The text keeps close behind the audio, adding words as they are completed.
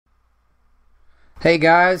Hey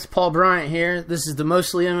guys, Paul Bryant here. This is the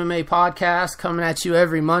Mostly MMA Podcast coming at you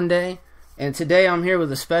every Monday. And today I'm here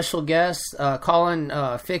with a special guest, Colin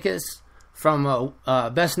Fickes, from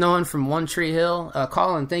best known from One Tree Hill.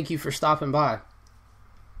 Colin, thank you for stopping by.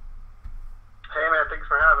 Hey man, thanks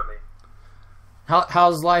for having me.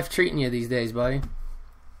 How's life treating you these days, buddy?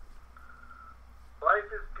 Life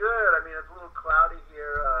is good. I mean, it's a little cloudy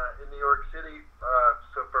here in New York City.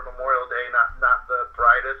 So for Memorial Day, not the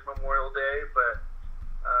brightest Memorial Day, but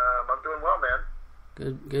I'm doing well, man.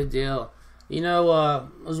 Good deal. You know, I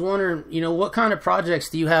was wondering, what kind of projects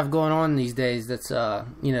do you have going on these days that's,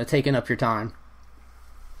 taking up your time?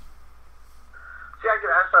 See, I get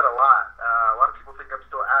asked that a lot. A lot of people think I'm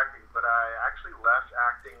still acting, but I actually left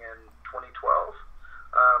acting in 2012.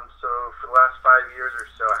 So for the last 5 years or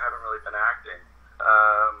so, I haven't really been acting.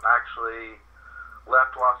 Actually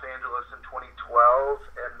left Los Angeles in 2012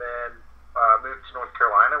 and then moved to North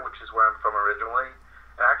Carolina, which is where I'm from originally,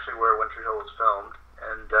 and actually where One Tree Hill was filmed.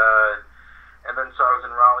 And then so I was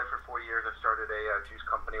in Raleigh for 4 years. I started a juice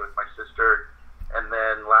company with my sister, and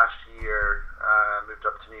then last year moved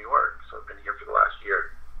up to New York. So I've been here for the last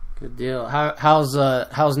year. Good deal.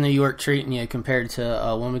 How's New York treating you compared to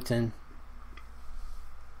Wilmington?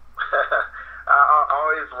 I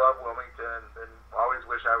always love Wilmington and always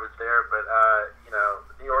wish I was there, but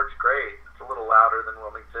New York's great. It's a little louder than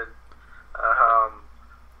Wilmington,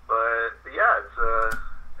 but yeah, it's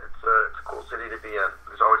a cool city to be in.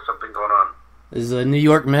 There's always something going on. Is the New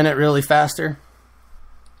York Minute really faster?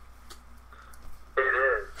 It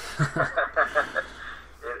is. It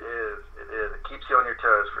is. It keeps you on your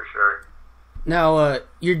toes for sure. Now,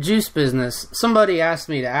 your juice business, somebody asked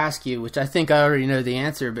me to ask you, which I think I already know the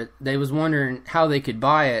answer, but they was wondering how they could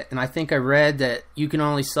buy it, and I think I read that you can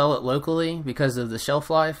only sell it locally because of the shelf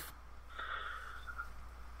life.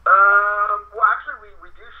 Well, actually,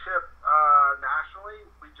 we do ship nationally.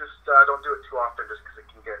 We just don't do it too often just because it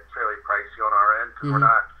can get fairly pricey on our end because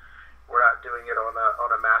we're not doing it on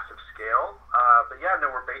a massive scale. But yeah,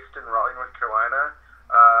 no, we're based in Raleigh, North Carolina.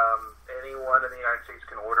 Anyone in the United States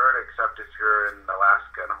can order it, except if you're in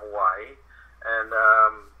Alaska and Hawaii. And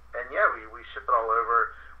yeah, we ship it all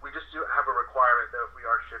over. We just do have a requirement though. If we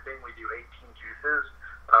are shipping, we do 18 juices,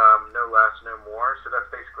 no less, no more. So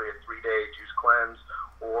that's basically a 3-day juice cleanse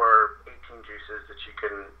or 18 juices that you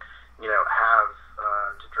can, have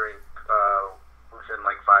to drink within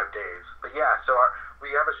like 5 days. But yeah, so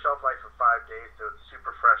we have a shelf life of 5 days, so it's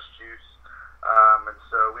super fresh juice. And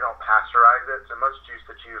so we don't pasteurize it. So most juice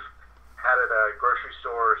that you've had at a grocery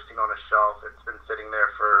store or seen on a shelf, it's been sitting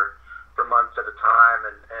there for months at a time,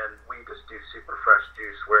 and we just do super fresh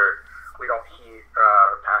juice where we don't heat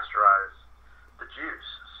or pasteurize the juice.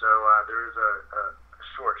 So there is a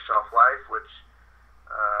short shelf life, which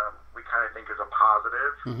we kind of think is a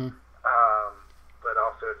positive. Mm-hmm. But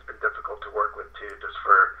also it's been difficult to work with too, just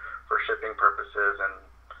for shipping purposes and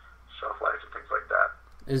shelf life and things like that.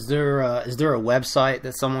 Is there a website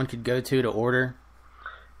that someone could go to order?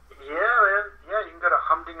 Yeah, man. Yeah, you can go to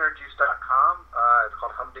humdingerjuice.com. It's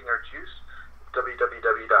called Humdinger Juice.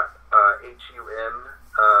 www.hum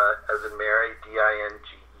as in Mary,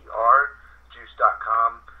 DINGER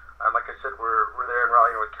juice.com. Like I said, we're there in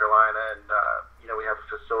Raleigh, North Carolina, and we have a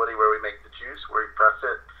facility where we make the juice, where we press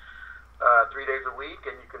it 3 days a week,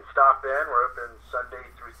 and you can stop in. We're open Sunday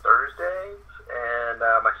through Thursdays, and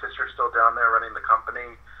my sister's still down there running the company.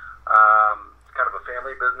 It's kind of a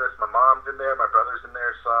family business. My mom's in there, my brother's in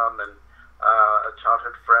there some, and a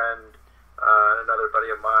childhood friend, another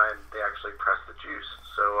buddy of mine, they actually press the juice.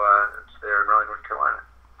 So it's there in Raleigh, North Carolina.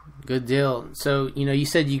 Good deal. So, you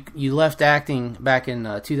said you left acting back in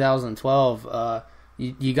 2012.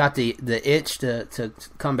 You got the itch to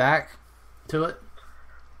come back to it?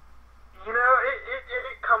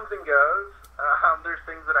 It comes and goes. There's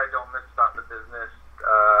things that I don't miss about the business,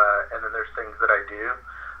 and then there's things that I do,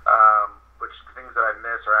 which the things that I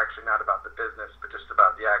miss are actually not about the business, but just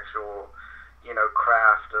about the actual,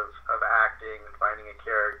 craft of acting and finding a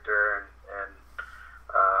character and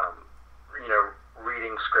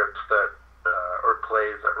reading scripts that, or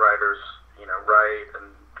plays that writers, write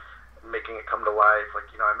and making it come to life. Like,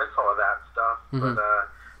 I miss all of that stuff, Mm-hmm. but,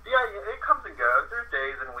 yeah, it comes and goes. There's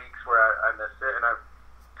days and weeks where I miss it, and I've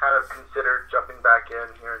kind of considered jumping back in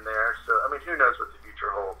here and there. So, I mean, who knows what the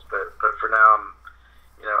future holds? But for now, I'm,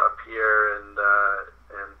 up here and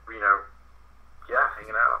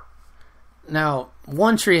hanging out. Now,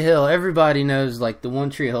 One Tree Hill, everybody knows, like, the One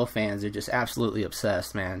Tree Hill fans are just absolutely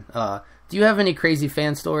obsessed, man. Do you have any crazy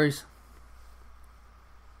fan stories?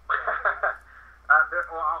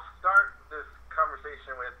 Well, I'll start this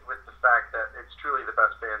conversation with the fact that it's truly the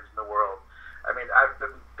best fans in the world. I mean, I've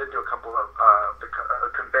been to a couple of the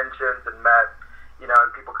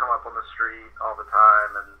the street all the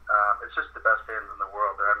time, and it's just the best fans in the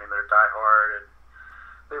world. They're diehard, and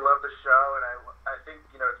they love the show, and I think,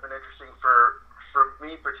 it's been interesting for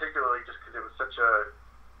me particularly, just because it was such a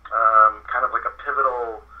kind of like a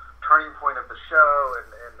pivotal turning point of the show, and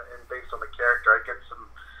based on the character, I get some,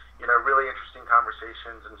 really interesting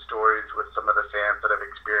conversations and stories with some of the fans that have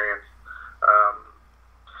experienced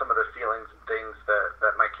some of the feelings and things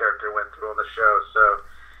that my character went through on the show. So,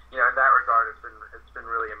 in that regard, it's been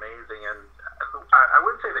really amazing. And I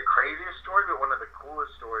wouldn't say the craziest story, but one of the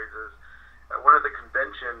coolest stories is at one of the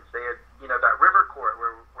conventions, they had, that river court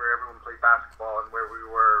where everyone played basketball, and where we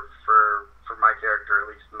were for my character, at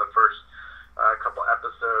least in the first couple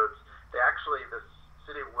episodes. They actually, the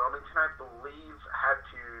city of Wilmington, I believe, had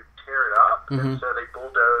to tear it up, and so they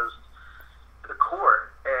bulldozed the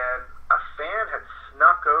court, and a fan had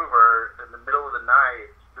snuck over in the middle of the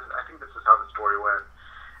night. I think this is how the story went.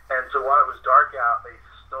 And so while it was dark out, they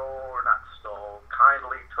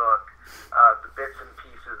kindly took the bits and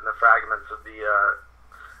pieces and the fragments of the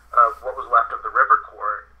of what was left of the river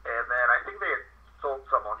court, and then I think they had sold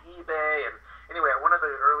some on eBay. And anyway, at one of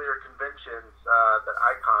the earlier conventions that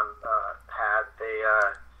Icon had,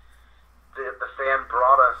 the fan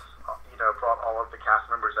brought us, brought all of the cast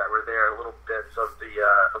members that were there little bits of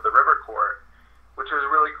the river court, which was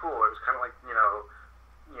really cool. It was kind of like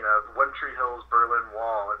One Tree Hill's Berlin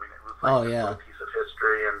Wall. It was like a little piece of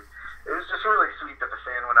history, and it was just really sweet that the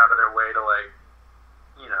fan went out of their way to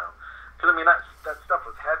because that stuff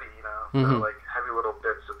was heavy, so like heavy little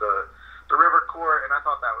bits of the river court, and I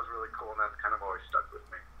thought that was really cool, and that's kind of always stuck with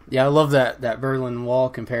me. Yeah, I love that Berlin Wall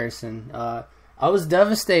comparison. I was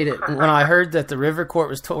devastated when I heard that the river court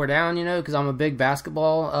was tore down, because I'm a big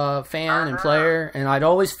basketball fan and player, and I'd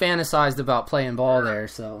always fantasized about playing ball there.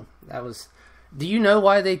 So that was. Do you know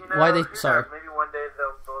why they? Sorry. Maybe one day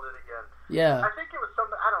they'll build it again. Yeah. I think it was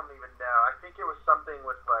something. I don't even know. I think it was something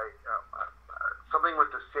with something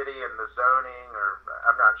with the city and the zoning, or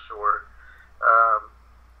I'm not sure.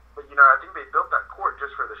 But I think they built that court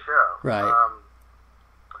just for the show. Right.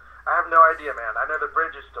 I have no idea, man. I know the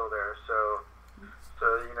bridge is still there, so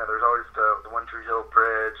there's always the One Tree Hill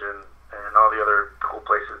Bridge and all the other cool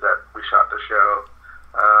places that we shot the show.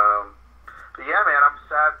 But yeah, man, I'm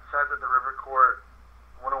sad that the river court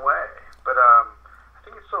went away. But I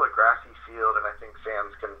think it's still a grassy field, and I think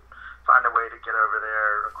fans can find a way to get over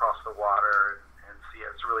there across the water and see it.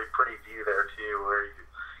 It's a really pretty view there too, where you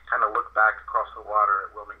kind of look back across the water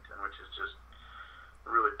at Wilmington, which is just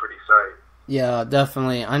a really pretty sight. Yeah,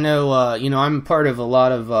 definitely. I know, I'm part of a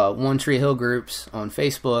lot of One Tree Hill groups on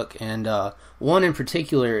Facebook, and one in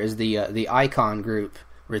particular is the Icon group,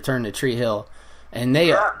 Return to Tree Hill. And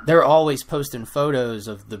they're always posting photos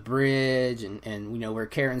of the bridge and where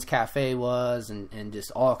Karen's Cafe was and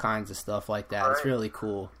just all kinds of stuff like that. Right. It's really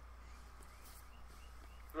cool.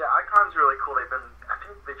 Yeah, Icon's really cool. I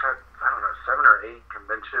think they've had, 7 or 8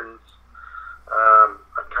 conventions.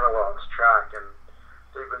 I've kind of lost track, and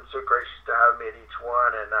they've been so gracious to have me at each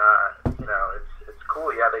one, and it's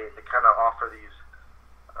cool. Yeah, they kind of offer these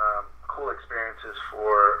cool experiences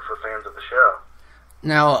for fans of the show.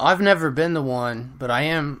 Now, I've never been to one, but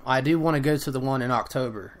I do want to go to the one in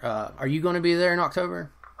October. Are you going to be there in October?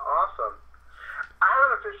 Awesome. I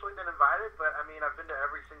haven't officially been invited, but I've been to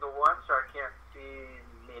every single one, so I can't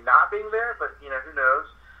see me not being there, but who knows?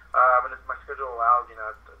 And if my schedule allows,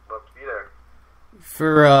 I'd love to be there.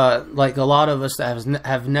 For a lot of us that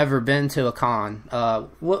have never been to a con,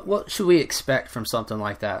 what should we expect from something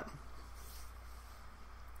like that?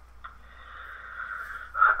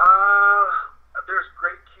 There's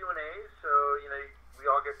great Q&As, so we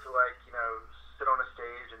all get to sit on a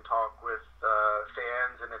stage and talk with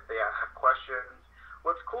fans, and if they have questions.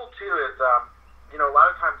 What's cool too is a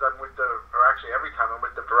lot of times every time I'm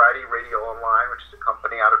with the Variety Radio Online, which is a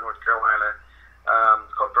company out of North Carolina.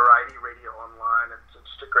 It's called Variety Radio Online. It's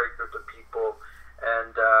just a great group of people,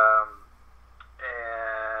 and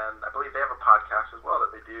I believe they have a podcast as well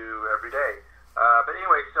that they do every day. But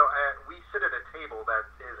anyway, so we sit at a table that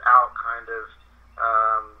is out kind of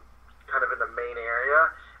in the main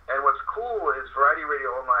area. And what's cool is Variety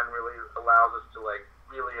Radio Online really allows us to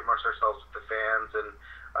really immerse ourselves with the fans, and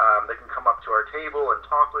they can come up to our table and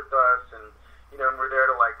talk with us, and and we're there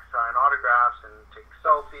to sign autographs and take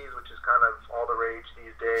selfies, which is kind of all the rage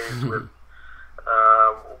these days with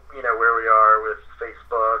where we are with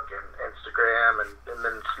Facebook and Instagram and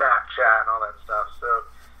then Snapchat and all that stuff. So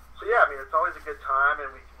yeah, it's always a good time, and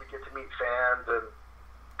we get to meet fans. And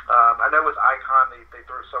I know with Icon they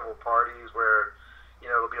throw several parties where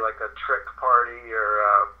it'll be like a trick party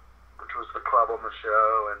or which was the club on the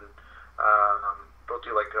show, and they'll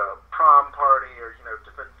do a prom party or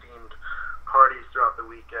different themed throughout the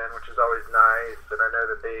weekend, which is always nice. And I know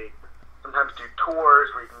that they sometimes do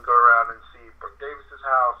tours where you can go around and see Brooke Davis's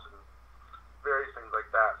house and various things like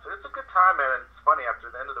that. So it's a good time, man. And it's funny,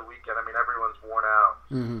 after the end of the weekend, I mean, everyone's worn out.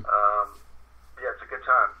 Mm-hmm. Yeah, it's a good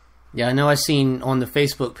time. Yeah, I know I seen on the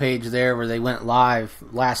Facebook page there where they went live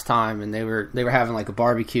last time, and they were having like a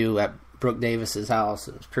barbecue at Brooke Davis's house.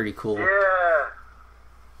 It was pretty cool. Yeah.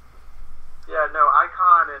 Yeah, no,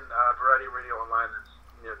 Icon and Variety Radio Online is,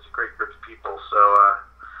 it's a great group of people. So I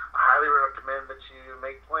highly recommend that you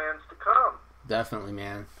make plans to come. Definitely,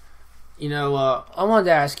 man. I wanted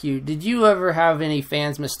to ask you, did you ever have any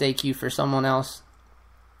fans mistake you for someone else?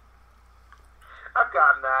 I've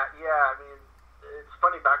gotten that, yeah. I mean, it's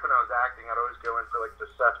funny, back when I was acting, I'd always go in for like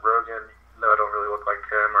the Seth Rogen, even though I don't really look like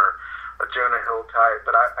him, or a Jonah Hill type.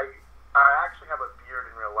 But I actually have a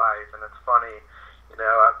beard in real life, and it's funny,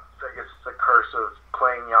 I guess it's a curse of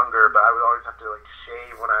playing younger, but I would always have to like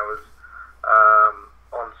shave when I was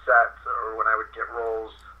on sets, or when I would get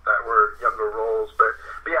roles that were younger roles. But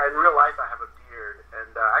yeah, in real life I have a beard,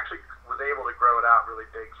 and I actually was able to grow it out really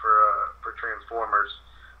big for Transformers,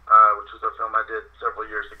 which was a film I did several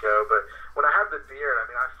years ago. But when I have the beard, I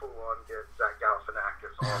mean, I full on get Zach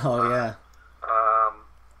Galifianakis on. Oh yeah.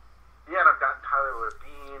 Yeah, and I've gotten Tyler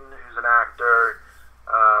Labine, who's an actor,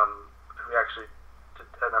 who we actually did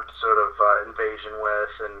an episode of Invasion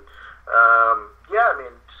with, and yeah, I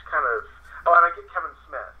mean, just kind of. Oh, and I get Kevin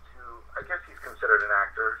Smith, who I guess he's considered an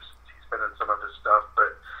actor. He's been in some of his stuff,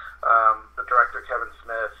 but the director Kevin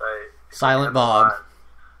Smith, Silent Bob.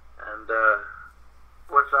 And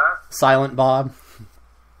what's that? Silent Bob.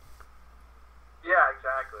 Yeah,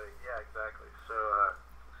 exactly. So,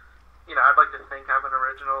 I'd like to think I'm an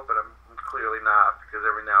original, but I'm clearly not, because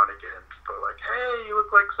every now and again people are like, "Hey, you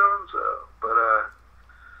look like so and so." But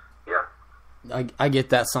yeah. I get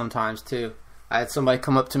that sometimes too. I had somebody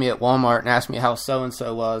come up to me at Walmart and ask me how so and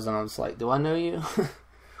so was, and I was like, "Do I know you?"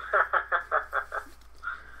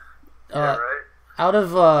 Yeah, right. Out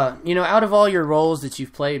of all your roles that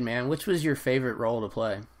you've played, man, which was your favorite role to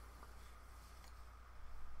play?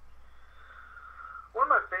 One of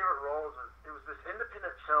my favorite roles was this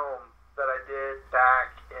independent film that I did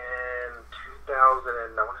back in 2000,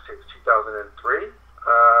 I want to say it's 2003.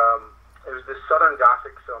 It was this Southern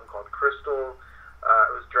Gothic film called Crystal.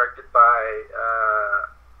 It was directed by,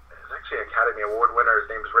 it was actually an Academy Award winner.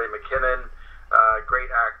 His name is Ray McKinnon.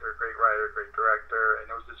 Great actor, great writer, great director.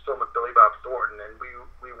 And it was this film with Billy Bob Thornton. And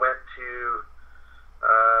we went to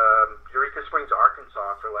Eureka Springs,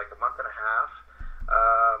 Arkansas for like a month and a half.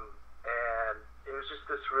 And it was just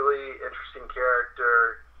this really interesting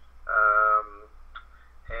character.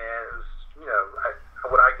 And it was,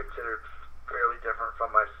 what I considered fairly different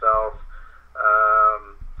from myself.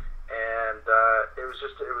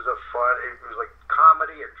 It was a fun, it was like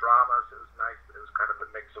comedy and drama, so it was nice. It was kind of a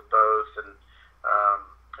mix of both, and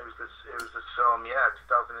it was this film,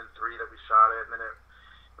 2003 that we shot it, and then it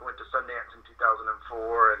went to Sundance in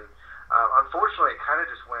 2004, and unfortunately it kind of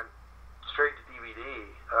just went straight to DVD.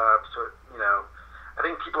 So I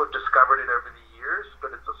think people have discovered it over the years, but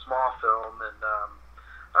it's a small film, and I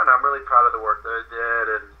don't know, I'm really proud of the work that I did,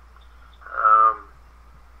 and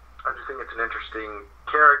I just think it's an interesting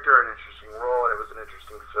character, an interesting role, and it was an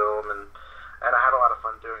interesting film, and I had a lot of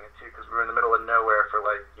fun doing it too, because we were in the middle of nowhere for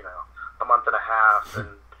like a month and a half,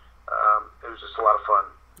 and it was just a lot of fun.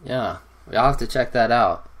 Yeah, I'll have to check that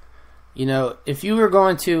out. If you were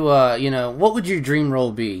going to, what would your dream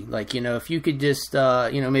role be? Like, if you could just,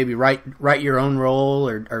 maybe write your own role,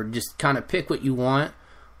 or just kind of pick what you want,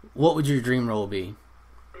 what would your dream role be?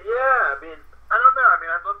 Yeah, I mean, I don't know. I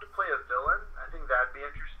mean, I'd love to play a villain. I think that'd be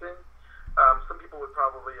interesting. Some people would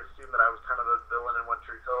probably assume that I was kind of a villain in One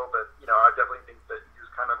Tree Hill, but, I definitely think that he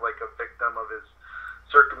was kind of like a victim of his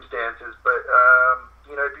circumstances. But,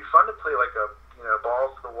 it'd be fun to play like a,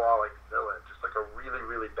 balls to the wall, like villain, just like a really,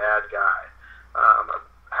 really bad guy. I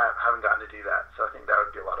haven't gotten to do that, so I think that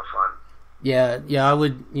would be a lot of fun. Yeah, I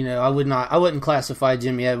would, I wouldn't classify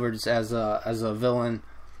Jimmy Edwards as a villain.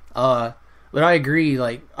 But I agree,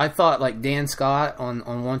 like, I thought, like, Dan Scott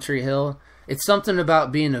on One Tree Hill, it's something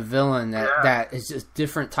about being a villain that is just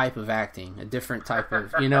different type of acting, a different type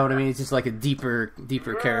of, you know what I mean? It's just like a deeper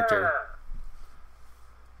character.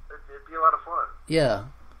 It'd be a lot of fun. Yeah.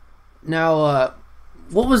 Now,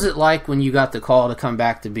 what was it like when you got the call to come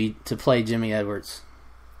back to play Jimmy Edwards?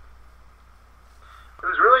 It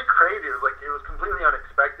was really crazy. It was completely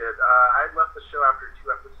unexpected. I had left the show after 2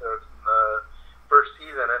 episodes in the first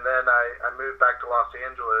season, and then I moved back to Los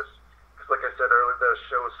Angeles, because like I said earlier, the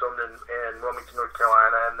show was filmed in Wilmington, North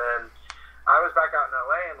Carolina, and then I was back out in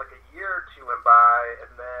LA, and like a year or two went by,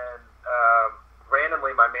 and then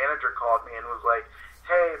randomly my manager manager called me and was like,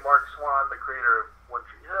 "Hey, Mark Swan, the creator of One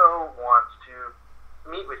Tree Hill, wants to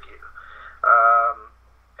meet with you."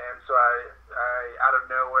 And so I out of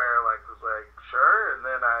nowhere was like, sure. And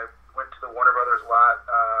then I went to the Warner Brothers lot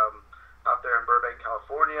out there in Burbank,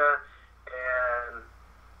 California, and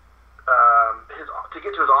to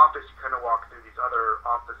get to his office, you kind of walk through these other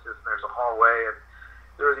offices, and there's a hallway, and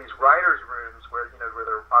there are these writers' rooms where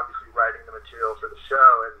they're obviously writing the material for the show,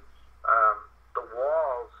 and the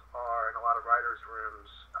walls are in a lot of writers' rooms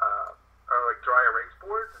are like dry erase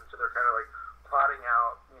boards, and so they're kind of like plotting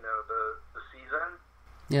out the season.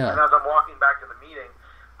 Yeah. And as I'm walking back to the meeting,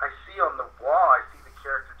 I see on the wall, I see the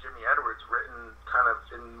character Jimmy Edwards written kind of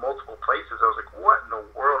in multiple places. I was like, what in the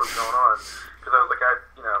world is going on? Because I was like, I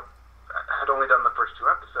had only done the first 2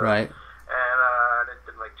 episodes. Right. And it had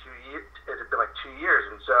been like 2 years. It had been like 2 years.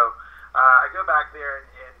 And so I go back there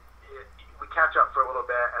and we catch up for a little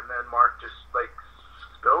bit, and then Mark just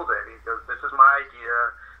spills it. He goes, "This is my idea.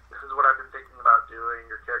 This is what I've been thinking about doing.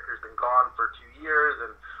 Your character's been gone for 2 years,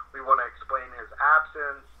 and we want to explain his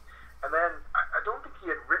absence." And then I don't think he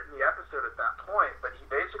had written the episode at that point, but he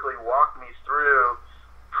basically walked me through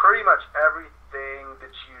pretty much everything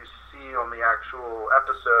that you see on the actual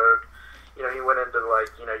episode. He went into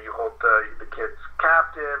you hold the kids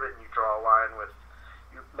captive, and you draw a line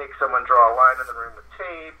you make someone draw a line in the room with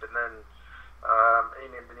tape, and then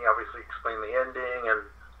he obviously explained the ending, and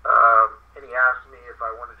he asked me if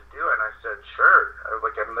I wanted to do it, and I said sure.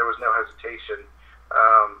 There was no hesitation.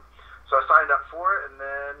 So I signed up for it, and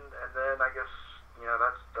then I guess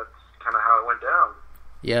that's kind of how it went down.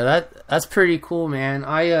 Yeah, that's pretty cool, man.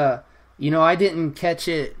 I didn't catch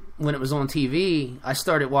it when it was on TV. I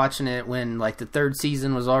started watching it when the 3rd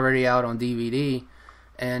season was already out on DVD,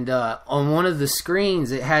 and on one of the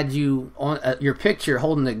screens it had you on your picture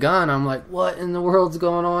holding a gun. I'm like, what in the world's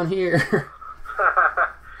going on here?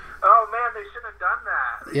 Oh man, they shouldn't have done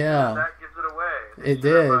that. Yeah, that gives it away. It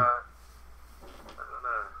did.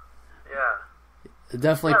 Yeah.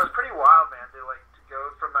 Definitely. Yeah, it was pretty wild, man. They to go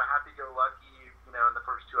from a happy-go-lucky, in the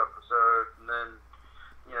first 2 episodes, and then,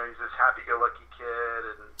 he's this happy-go-lucky kid,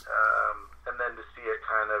 and then to see it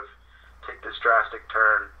kind of take this drastic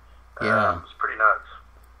turn, it's pretty nuts.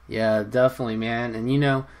 Yeah, definitely, man. And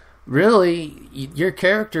really, your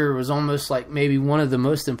character was almost maybe one of the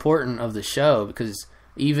most important of the show, because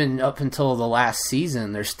even up until the last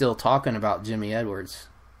season, they're still talking about Jimmy Edwards.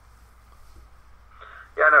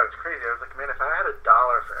 Yeah, no, it's crazy. I was like, man, if I had $1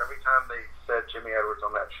 for every time they said Jimmy Edwards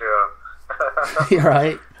on that show, You're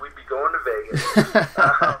right. We'd be going to Vegas.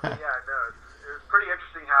 But yeah, no, it was pretty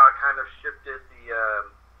interesting how it kind of shifted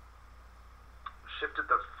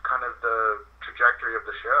the kind of the trajectory of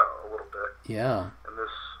the show a little bit. Yeah. In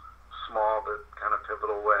this small but kind of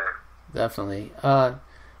pivotal way. Definitely.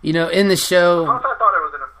 In the show. I thought it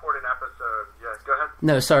was an important episode. Yeah, go ahead.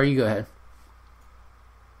 No, sorry, you go ahead.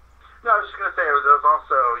 No, I was just going to say it was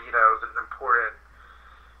also, it was an important,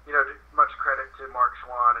 much credit to Mark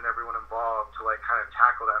Schwann and everyone involved to kind of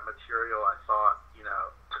tackle that material. I thought,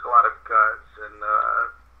 took a lot of guts, and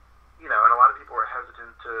and a lot of people were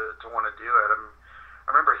hesitant to want to do it. I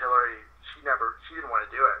remember Hillary, she didn't want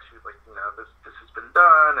to do it. She was like, this has been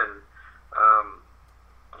done, and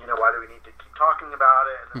why do we need to keep talking about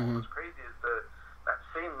it? And then what was crazy is that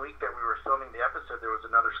same week that we were filming the episode, there was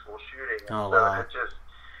another school shooting, and so it just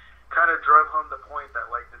kind of drove home the point that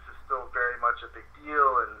this is still very much a big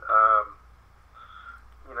deal, and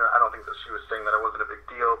I don't think that she was saying that it wasn't a big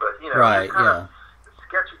deal, but right, it's kind of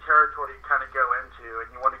sketchy territory you kind of go into,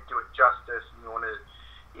 and you want to do it justice, and you want to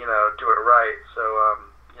do it right. So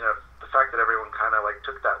the fact that everyone kind of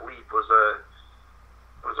took that leap was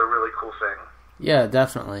a really cool thing. Yeah,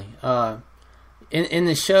 definitely. In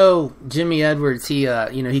the show, Jimmy Edwards, he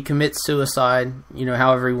commits suicide.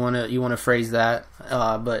 However you want to phrase that.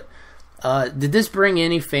 But did this bring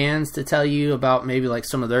any fans to tell you about maybe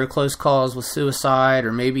some of their close calls with suicide,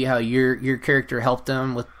 or maybe how your character helped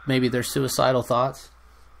them with maybe their suicidal thoughts?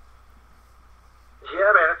 Yeah,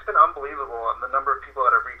 man, it's been unbelievable, and the number of people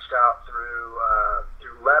that have reached out through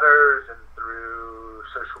letters and through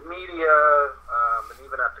social media, and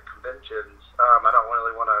even at the conventions. I don't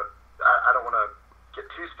really want to. I don't want to get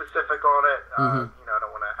too specific on it. I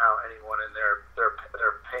don't want to out anyone in their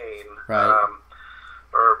pain, right.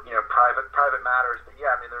 Or private matters. But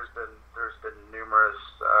yeah, I mean, there's been numerous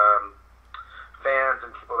fans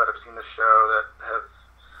and people that have seen the show that have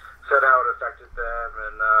said how it affected them,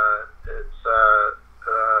 and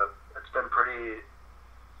it's been pretty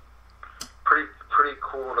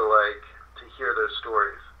cool to hear those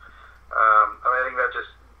stories. I think that just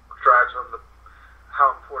drives home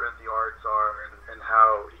how important the arts are, and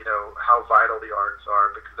how how vital the arts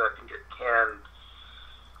are, because I think it can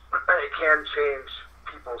change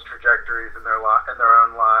people's trajectories in their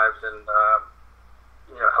own lives, and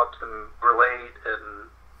helps them relate and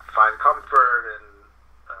find comfort and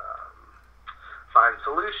find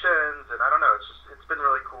solutions. And I don't know, it's been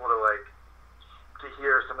really cool to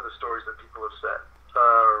hear some of the stories that people have said,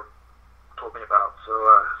 told me about. So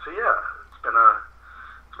yeah, it's been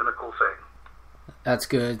a cool thing. That's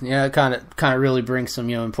good. Yeah, it kind of really brings some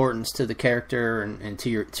importance to the character and to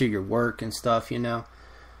your work and stuff.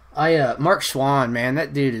 Mark Schwann, man,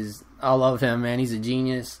 that dude I love him, man. He's a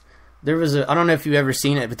genius. There was I don't know if you've ever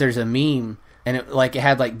seen it, but there's a meme, and it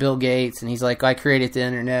had Bill Gates, and he's like, I created the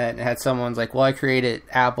internet, and it had someone's like, well, I created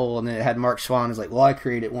Apple, and then it had Mark Schwann who's like, well, I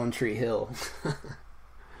created One Tree Hill. That's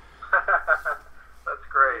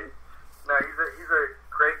great. No, he's a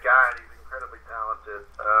great guy, and he's incredibly talented.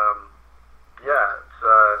 It's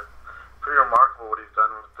pretty remarkable what he's done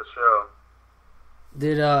with the show.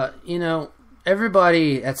 Did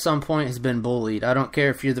everybody at some point has been bullied. I don't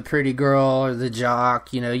care if you're the pretty girl or the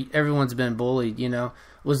jock. Everyone's been bullied.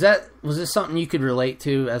 Was this something you could relate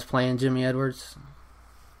to as playing Jimmy Edwards?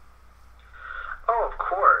 Oh, of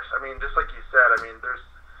course. I mean, just like you said,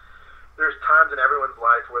 there's times in everyone's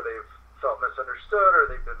life where they've felt misunderstood or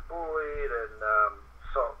they've been bullied and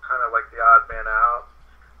felt kind of like the odd man out.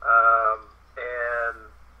 And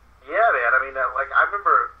yeah, man. I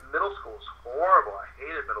remember middle school was horrible. I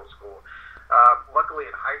hated middle school. Luckily,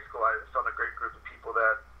 in high school, I found a great group of people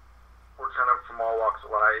that were kind of from all walks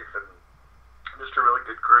of life, and just a really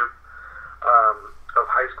good group of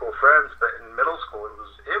high school friends. But in middle school, it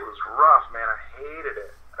was rough, man. I hated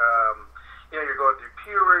it. You're going through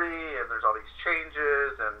puberty, and there's all these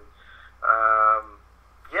changes, and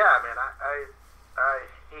yeah, man, I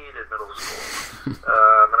hated middle school.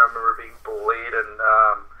 And I remember being bullied, and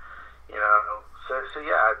So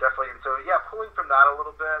yeah, definitely. And so yeah, pulling from that a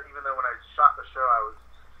little bit, even though when I shot the show I was,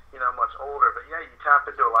 much older. But yeah, you tap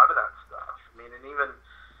into a lot of that stuff. And even,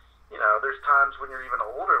 there's times when you're even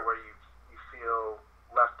older where you feel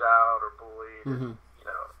left out or bullied. Mm-hmm.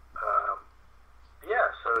 Yeah.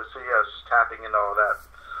 So yeah, it's just tapping into all that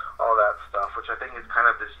stuff, which I think is kind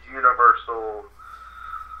of this universal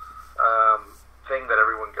thing that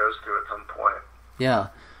everyone goes through at some point. Yeah.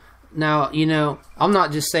 Now, I'm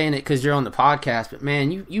not just saying it because you're on the podcast, but man,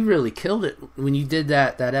 you really killed it when you did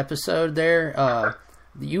that episode there.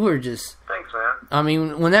 You were just... Thanks, man. I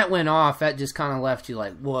mean, when that went off, that just kind of left you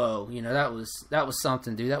like, whoa, that was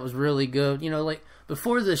something, dude. That was really good.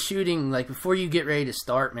 Before the shooting, before you get ready to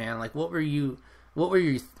start, man, what were your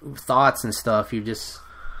thoughts and stuff? You just...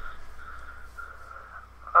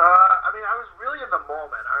 I was really in the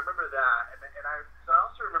moment. I remember that, and I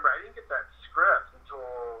also remember I didn't get that script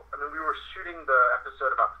until... we were shooting the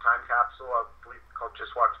episode about the time capsule, I believe, called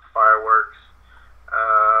Just Watch the Fireworks.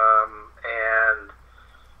 And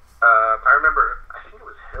I remember, I think it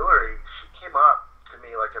was Hillary, she came up to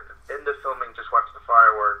me at the end of filming Just Watch the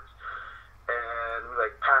Fireworks, and we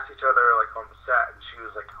passed each other on the set, and she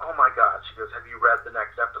was like, oh my god, she goes, have you read the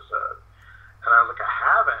next episode? And I was like, I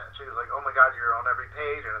haven't. She was like, oh my god, you're on every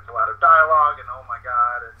page, and it's a lot of dialogue, and oh my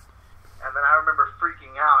god. And then I remember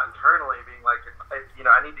freaking out internally, being like,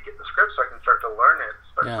 I need to get the script so I can start to learn it,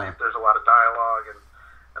 especially if there's a lot of dialogue and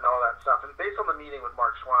all that stuff. And based on the meeting with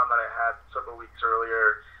Mark Schwann that I had several weeks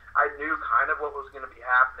earlier, I knew kind of what was going to be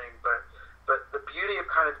happening, but the beauty of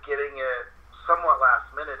kind of getting it somewhat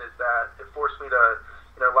last minute is that it forced me to,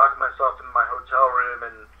 lock myself in my hotel room,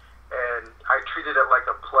 and I treated it like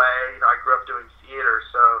a play. I grew up doing theater,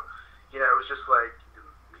 so, it was just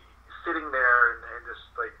sitting there and just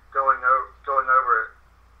going over it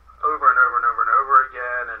over and over and over and over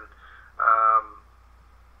again,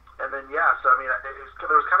 and then yeah, so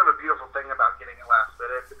there was kind of a beautiful thing about getting it last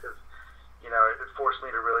minute, because it forced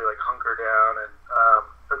me to really hunker down, and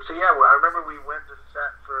so yeah, I remember we went to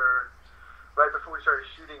set for right before we started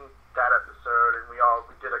shooting that episode, and we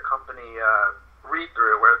did a company read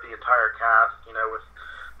through where the entire cast, with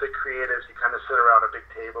the creatives, you kind of sit around a big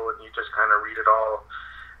table and you just kind of read it all.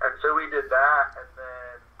 And so we did that, and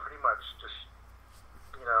then pretty much just,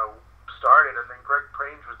 started. And then Greg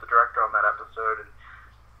Prange was the director on that episode, and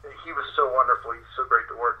he was so wonderful. He's so great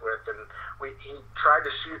to work with, and he tried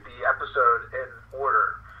to shoot the episode in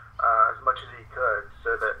order as much as he could,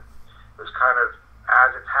 so that it was kind of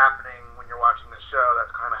as it's happening when you're watching the show.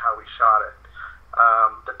 That's kind of how we shot it.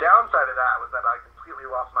 The downside of that was that I completely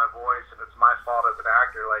lost my voice, and it's my fault as an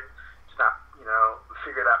actor. Just not,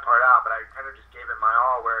 figure that part out. But I kind of just gave it my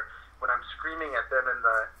all. Where when I'm screaming at them in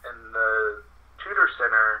the tutor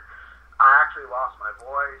center, I actually lost my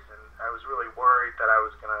voice, and I was really worried that I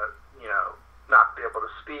was gonna, not be able to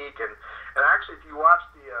speak. And actually, if you watch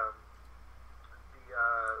the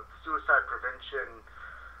suicide prevention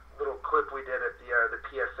little clip we did at the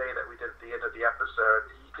PSA that we did at the end of the episode,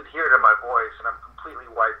 you could hear it in my voice, and I'm completely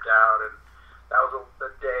wiped out. And that was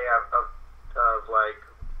a day of like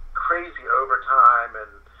crazy overtime,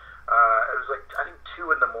 and it was like I think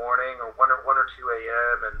 2 in the morning or 1 or 2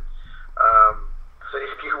 a.m. and so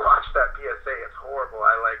if you watch that PSA, it's horrible.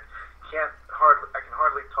 I can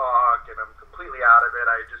hardly talk, and I'm completely out of it.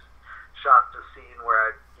 I just shot the scene where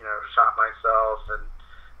I shot myself, and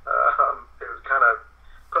it was kind of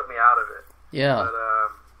put me out of it. Yeah.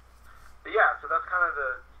 But yeah, so that's kind of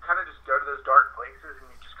just go to those dark places and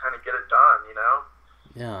you just kind of get it done,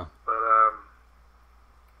 Yeah. But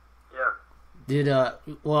yeah.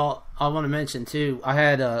 Well, I want to mention too, I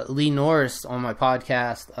had Lee Norris on my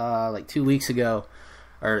podcast like 2 weeks ago,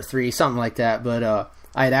 or 3, something like that, but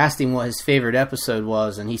I had asked him what his favorite episode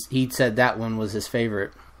was, and he said that one was his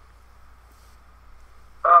favorite.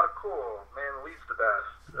 Cool. Man, Lee's the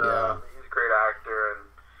best. Yeah. He's a great actor, and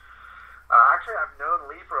actually I've known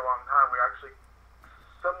Lee for a long time. We actually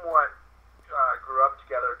somewhat grew up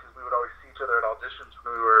together because we would always see each other at auditions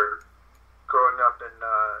when we were growing up in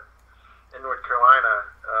North Carolina.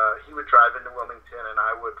 He would drive into Wilmington, and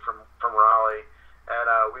I would from Raleigh, and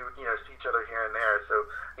we would see each other here and there. So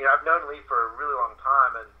I've known Lee for a really long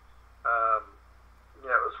time, and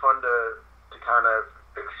it was fun to kind of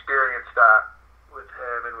experience that with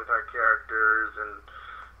him and with our characters, and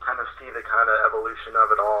kind of see the kind of evolution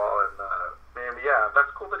of it all. And man, yeah,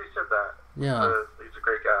 that's cool that he said that. Yeah, he's a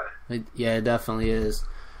great guy. Yeah, it definitely is.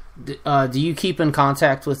 Do you keep in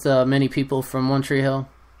contact with many people from One Tree Hill?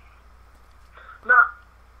 Not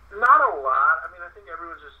a lot. I mean, I think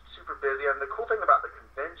everyone's just super busy. And the cool thing about the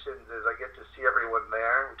conventions is I get to see everyone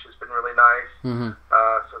there, which has been really nice. Mm-hmm.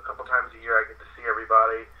 So a couple times a year I get to see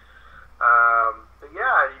everybody. But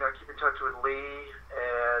yeah, I keep in touch with Lee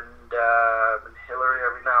and Hillary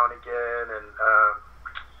every now and again,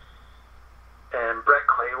 and Brett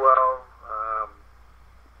Claywell.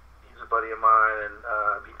 He's a buddy of mine, and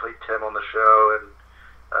he played Tim on the show. And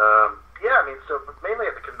yeah, I mean, so mainly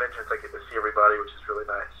at the conventions I get to see everybody, which is really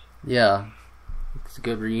nice. Yeah, it's a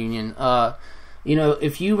good reunion.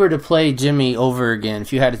 If you were to play Jimmy over again,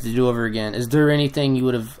 if you had it to do over again, is there anything you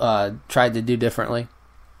would have tried to do differently?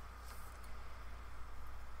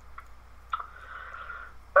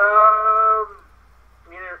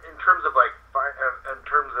 In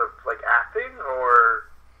terms of acting, or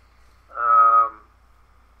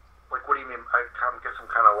what do you mean? I guess I'm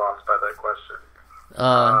kind of lost by that question.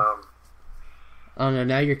 Oh no,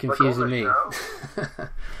 now you're confusing me.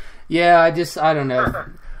 Yeah, I don't know.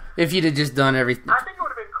 If you'd have just done everything, I think it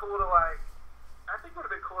would have been cool to have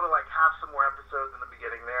some more episodes in the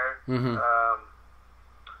beginning there. Mm-hmm.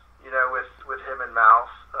 With him and Mouth.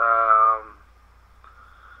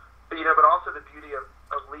 But also the beauty of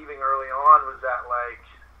leaving early on was that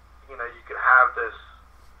you could have this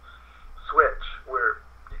switch where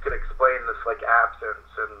you could explain this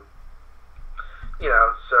absence, and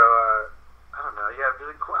so I don't know. Yeah,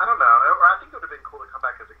 really cool. I don't know. Or I think it would have been cool to come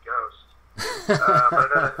back as a ghost. But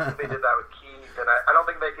I know that they did that with Keith, and I don't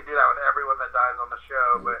think they could do that with everyone that dies on the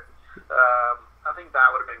show. But I think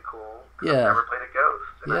that would have been cool. Yeah. I've never played a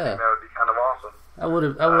ghost, and I think that would be kind of awesome. That would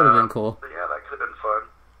have been cool. But yeah, that could have been fun.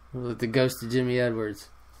 With the ghost of Jimmy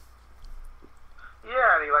Edwards.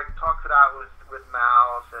 Yeah, and he talks it out with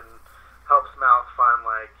Mouth, and helps Mouth find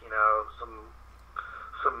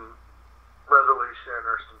some resolution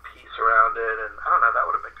or some peace around it, and I don't know, that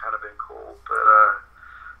would have been cool, but I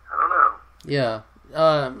don't know. Yeah.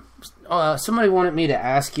 Somebody wanted me to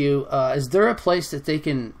ask you, is there a place that they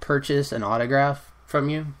can purchase an autograph from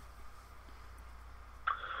you?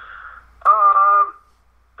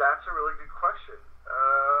 That's a really good question.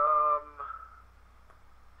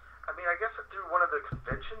 I mean, I guess through one of the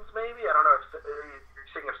conventions, maybe. I don't know if you're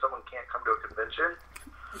saying if someone can't come to a convention.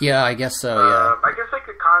 Yeah, I guess so. Yeah. I guess they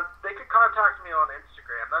could contact me on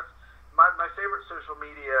Instagram. That's my favorite social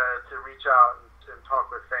media to reach out and talk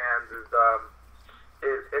with fans is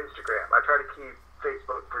Instagram. I try to keep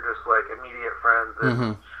Facebook for just immediate friends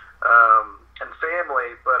and and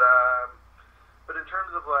family, but in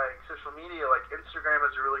terms of social media, Instagram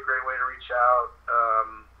is a really great way to reach out.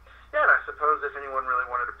 Yeah, and I suppose if anyone really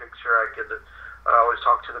wanted a picture, I could always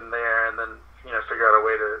talk to them there, and then figure out a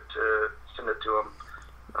way to send it to them.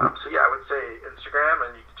 So yeah, I would say Instagram,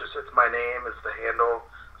 and it's my name, it's the handle,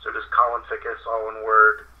 so just Colin Fickes, all one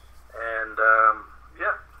word, and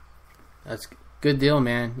yeah. That's a good deal,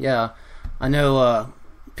 man. Yeah, I know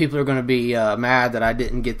people are going to be mad that I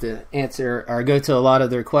didn't get to answer or go to a lot of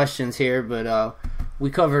their questions here, but we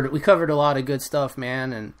covered a lot of good stuff,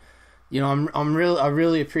 man. And I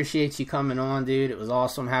really appreciate you coming on, dude. It was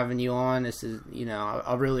awesome having you on. This is,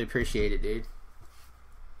 I really appreciate it, dude.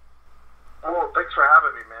 Well, thanks for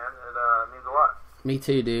having me, man. It means a lot. Me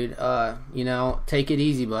too, dude. Take it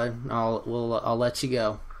easy, bud. I'll let you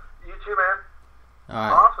go. You too, man. All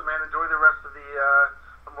right. Awesome, man. Enjoy the rest of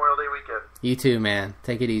the Memorial Day weekend. You too, man.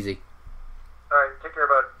 Take it easy. All right. Take care,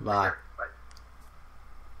 bud. Bye. Take care.